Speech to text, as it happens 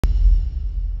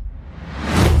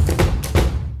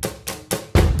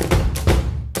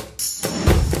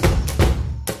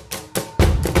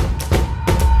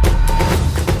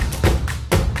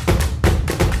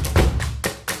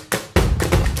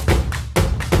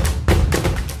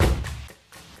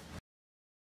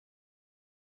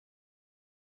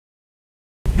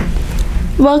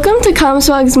Welcome to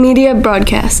CommSwag's media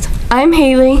broadcast. I'm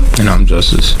Haley. And I'm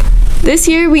Justice. This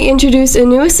year we introduced a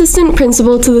new assistant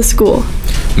principal to the school.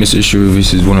 Mr.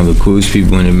 Sharuvis is one of the coolest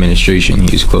people in administration.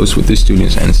 He is close with the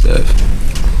students and staff.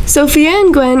 Sophia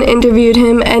and Gwen interviewed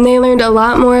him and they learned a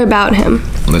lot more about him.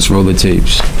 Let's roll the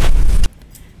tapes.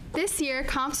 This year,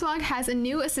 CommSwag has a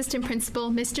new assistant principal,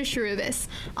 Mr. Sharuvis.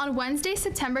 On Wednesday,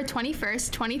 September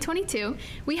 21st, 2022,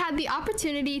 we had the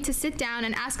opportunity to sit down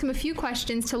and ask him a few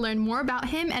questions to learn more about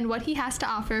him and what he has to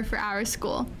offer for our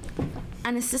school.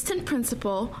 An assistant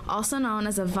principal, also known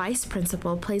as a vice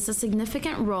principal, plays a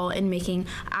significant role in making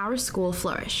our school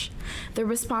flourish. The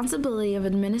responsibility of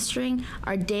administering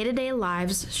our day-to-day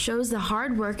lives shows the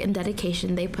hard work and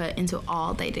dedication they put into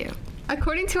all they do.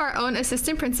 According to our own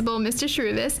assistant principal, Mr.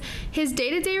 Sharuvis, his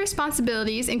day-to-day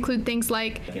responsibilities include things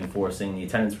like enforcing the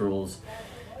attendance rules,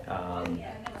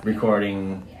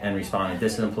 recording and responding to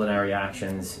disciplinary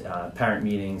actions, parent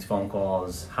meetings, phone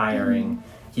calls, hiring,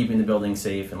 keeping the building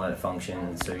safe and let it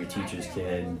function so your teachers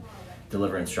can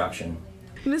deliver instruction.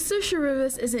 Mr.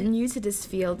 Sharuvis isn't new to this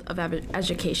field of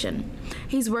education.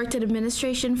 He's worked in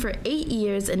administration for 8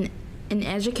 years and in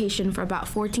education for about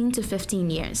 14 to 15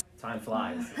 years. Time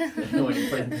flies when you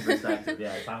put it into perspective.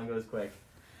 Yeah, time goes quick.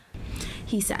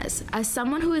 He says, as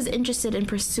someone who is interested in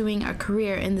pursuing a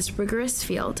career in this rigorous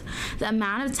field, the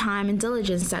amount of time and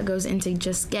diligence that goes into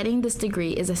just getting this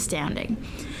degree is astounding.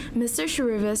 Mr.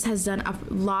 Sharuvis has done a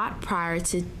lot prior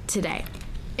to today.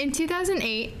 In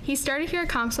 2008, he started here at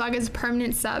CommSwag as a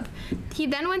permanent sub. He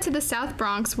then went to the South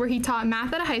Bronx, where he taught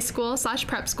math at a high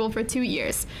school/prep school for 2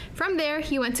 years. From there,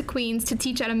 he went to Queens to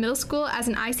teach at a middle school as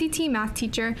an ICT math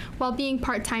teacher while being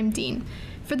part-time dean.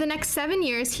 For the next 7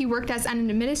 years, he worked as an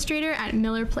administrator at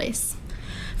Miller Place.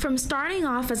 From starting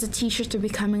off as a teacher to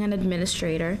becoming an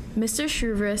administrator, Mr.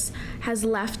 Sharuvis has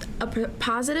left a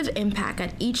positive impact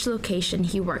at each location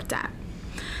he worked at.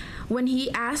 When he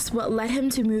asked what led him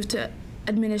to move to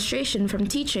administration from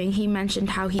teaching, he mentioned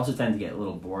how he also tend to get a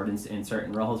little bored in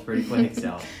certain roles pretty quick,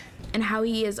 so and how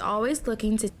he is always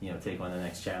looking to take on the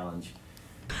next challenge.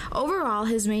 Overall,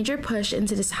 his major push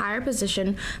into this higher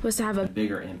position was to have a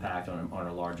bigger impact on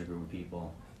a larger group of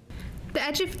people. The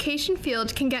education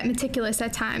field can get meticulous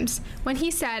at times. When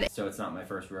he said, so it's not my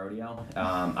first rodeo.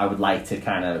 I would like to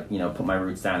kind of, put my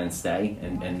roots down and stay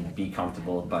and be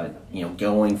comfortable, but,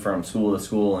 going from school to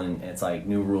school and it's like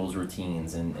new rules,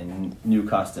 routines, and new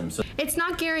customs. So it's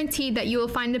not guaranteed that you will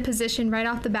find a position right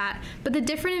off the bat, but the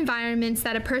different environments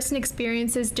that a person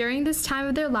experiences during this time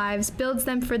of their lives builds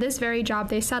them for this very job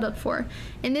they settled for.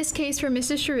 In this case, for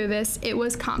Mrs. Sharuvis, it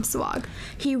was CommSwag.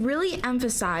 He really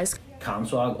emphasized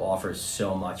CommSwag offers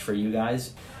so much for you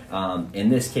guys. In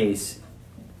this case,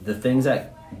 the things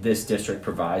that this district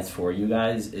provides for you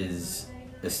guys is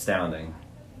astounding.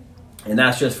 And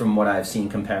that's just from what I've seen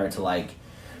compared to like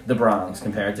the Bronx,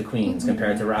 compared to Queens,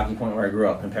 compared to Rocky Point where I grew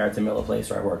up, compared to Miller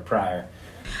Place where I worked prior.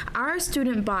 Our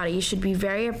student body should be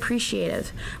very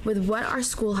appreciative with what our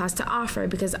school has to offer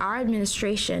because our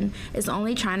administration is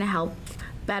only trying to help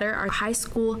better our high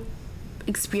school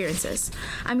experiences.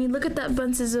 I mean, look at the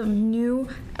abundance of new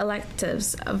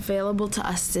electives available to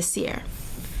us this year.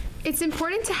 It's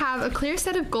important to have a clear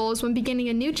set of goals when beginning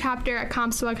a new chapter at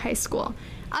CommSwag High School.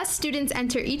 Us students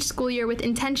enter each school year with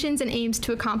intentions and aims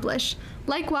to accomplish.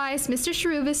 Likewise, Mr.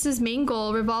 Sharuvis' main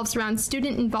goal revolves around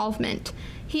student involvement.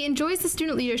 He enjoys the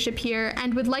student leadership here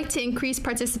and would like to increase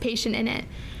participation in it.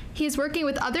 He is working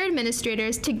with other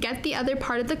administrators to get the other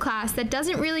part of the class that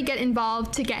doesn't really get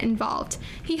involved to get involved.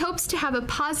 He hopes to have a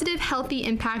positive, healthy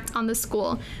impact on the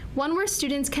school, one where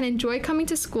students can enjoy coming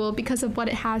to school because of what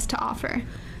it has to offer.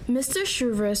 Mr.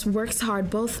 Sharuvis works hard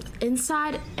both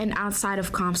inside and outside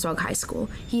of CommSwag High School.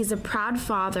 He is a proud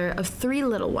father of 3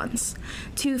 little ones,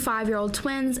 2 5-year-old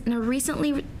twins, and a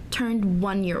recently turned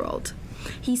 1-year-old.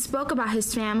 He spoke about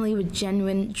his family with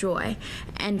genuine joy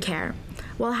and care,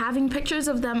 while having pictures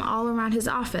of them all around his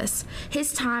office.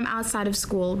 His time outside of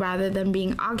school, rather than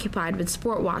being occupied with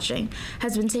sport watching,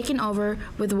 has been taken over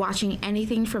with watching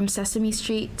anything from Sesame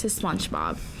Street to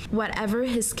SpongeBob, whatever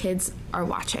his kids are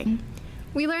watching.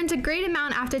 We learned a great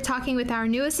amount after talking with our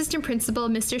new assistant principal,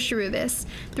 Mr. Sharuvis.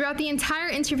 Throughout the entire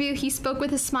interview, he spoke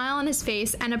with a smile on his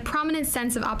face and a prominent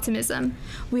sense of optimism.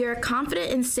 We are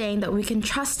confident in saying that we can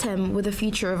trust him with the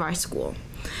future of our school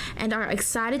and are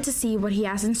excited to see what he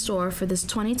has in store for this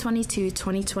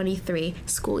 2022-2023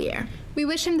 school year. We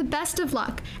wish him the best of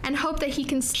luck and hope that he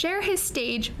can share his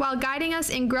stage while guiding us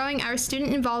in growing our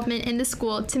student involvement in the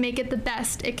school to make it the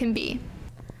best it can be.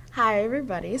 Hi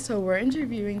everybody, so we're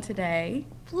interviewing today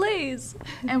Blaze.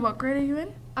 And what grade are you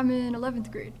in? I'm in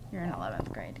 11th grade. You're in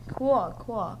 11th grade. Cool,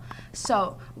 cool.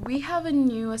 So we have a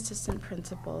new assistant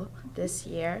principal this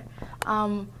year.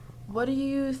 What do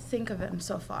you think of him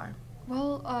so far?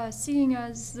 Well, seeing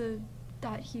as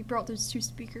that he brought those 2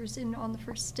 speakers in on the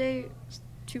first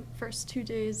 2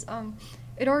 days,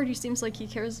 it already seems like he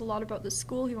cares a lot about the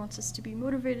school. He wants us to be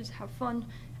motivated, to have fun,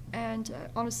 and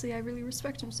honestly, I really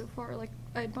respect him so far. Like,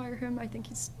 I admire him. I think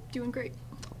he's doing great.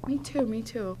 Me too, me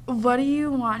too. What do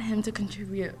you want him to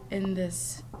contribute in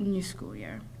this new school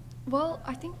year? Well,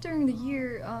 I think during the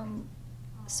year,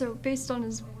 so based on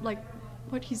his,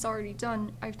 what he's already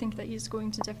done, I think that he's going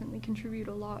to definitely contribute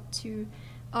a lot to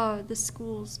the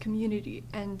school's community.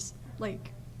 And,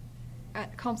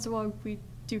 at Comstock, we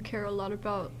do care a lot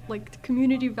about, the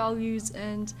community values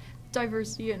and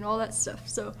diversity and all that stuff.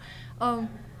 So,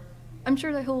 I'm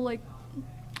sure that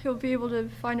he'll be able to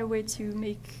find a way to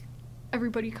make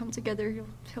everybody come together.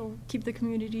 He'll keep the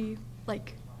community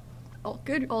all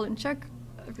good, all in check.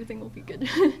 Everything will be good.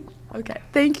 Okay,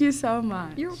 thank you so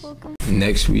much. You're welcome.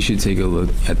 Next, we should take a look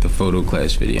at the photo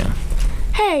class video.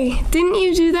 Hey, didn't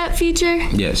you do that feature?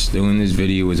 Yes, doing this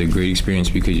video was a great experience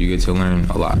because you get to learn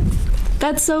a lot.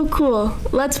 That's so cool.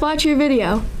 Let's watch your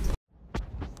video.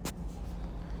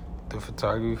 The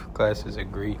photography class is a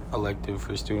great elective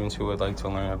for students who would like to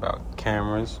learn about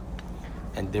cameras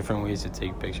and different ways to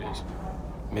take pictures.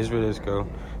 Ms. Radisco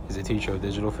is a teacher of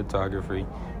digital photography,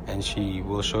 and she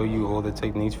will show you all the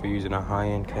techniques for using a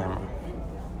high-end camera.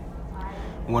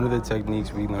 One of the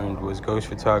techniques we learned was ghost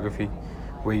photography,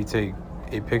 where you take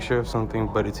a picture of something,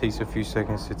 but it takes a few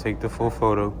seconds to take the full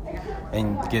photo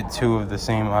and get 2 of the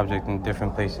same object in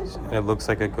different places, and it looks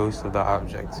like a ghost of the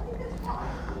object.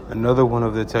 Another one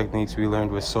of the techniques we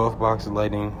learned was softbox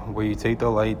lighting, where you take the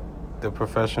light the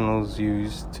professionals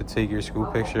use to take your school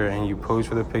picture and you pose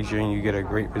for the picture and you get a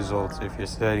great result if your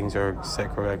settings are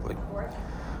set correctly.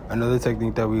 Another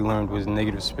technique that we learned was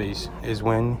negative space, is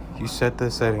when you set the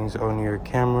settings on your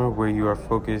camera where you are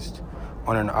focused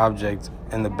on an object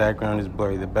and the background is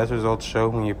blurry. The best results show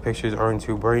when your pictures aren't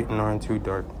too bright and aren't too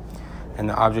dark, and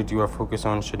the object you are focused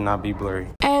on should not be blurry.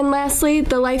 And lastly,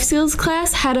 the life skills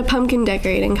class had a pumpkin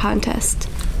decorating contest.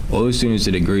 All the students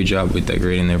did a great job with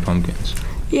decorating their pumpkins.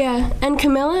 Yeah, and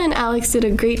Camilla and Alex did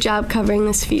a great job covering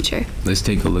this feature. Let's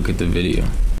take a look at the video.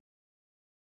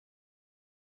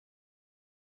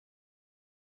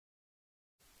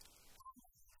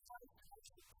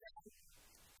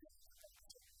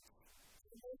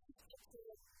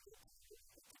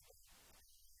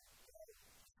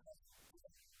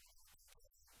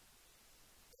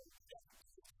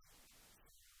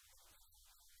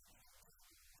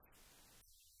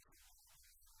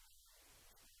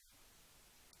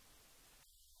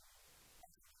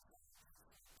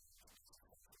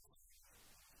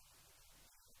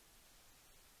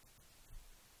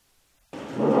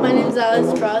 My name's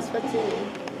Alex Cross. What's your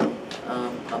name?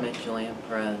 I'm at Julian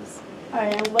Perez.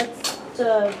 Alright, and what's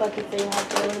the bucket that you have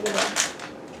to over there?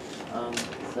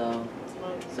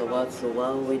 So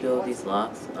while we do these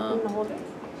locks, In the holder?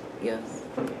 yes,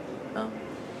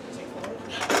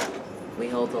 we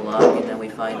hold the lock and then we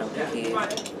find up the keys.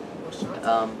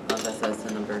 That says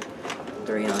the number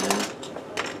 3 on it.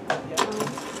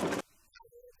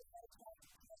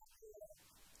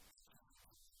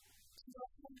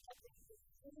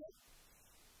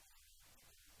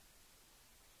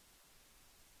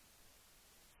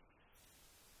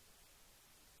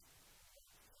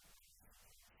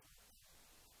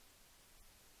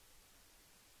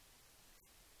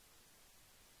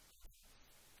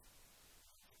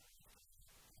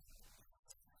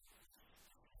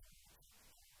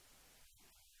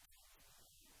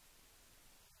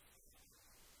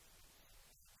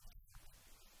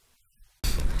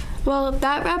 Well,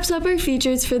 that wraps up our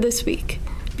features for this week.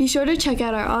 Be sure to check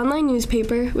out our online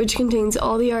newspaper, which contains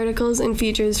all the articles and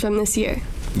features from this year.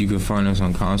 You can find us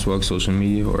on Comstock social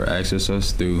media or access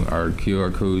us through our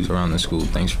QR codes around the school.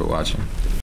 Thanks for watching.